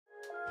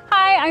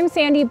I'm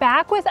Sandy,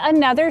 back with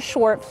another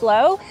short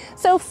flow.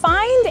 So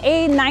find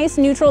a nice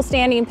neutral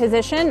standing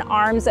position,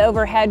 arms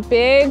overhead,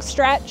 big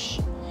stretch.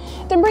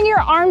 Then bring your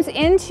arms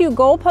into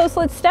goalpost.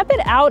 Let's step it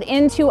out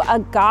into a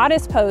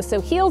goddess pose.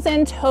 So heels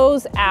in,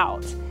 toes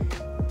out.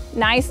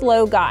 Nice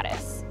low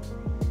goddess.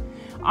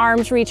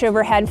 Arms reach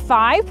overhead,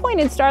 5,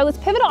 pointed star. Let's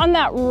pivot on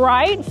that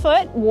right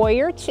foot,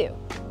 warrior 2.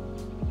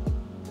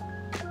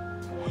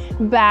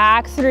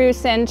 Back through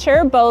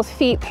center, both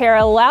feet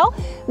parallel.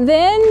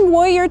 Then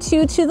warrior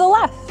 2 to the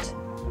left.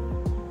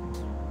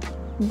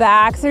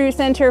 Back through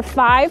center,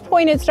 5,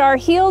 pointed star,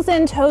 heels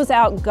in, toes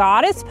out,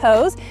 goddess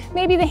pose.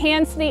 Maybe the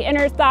hands to the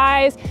inner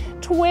thighs,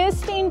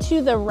 twisting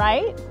to the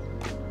right,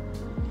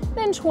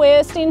 then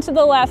twisting to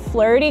the left,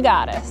 flirty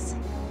goddess.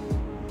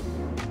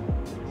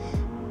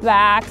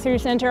 Back through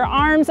center,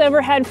 arms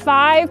overhead,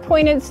 5,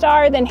 pointed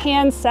star, then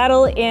hands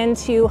settle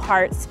into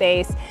heart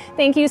space.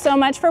 Thank you so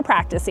much for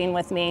practicing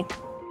with me.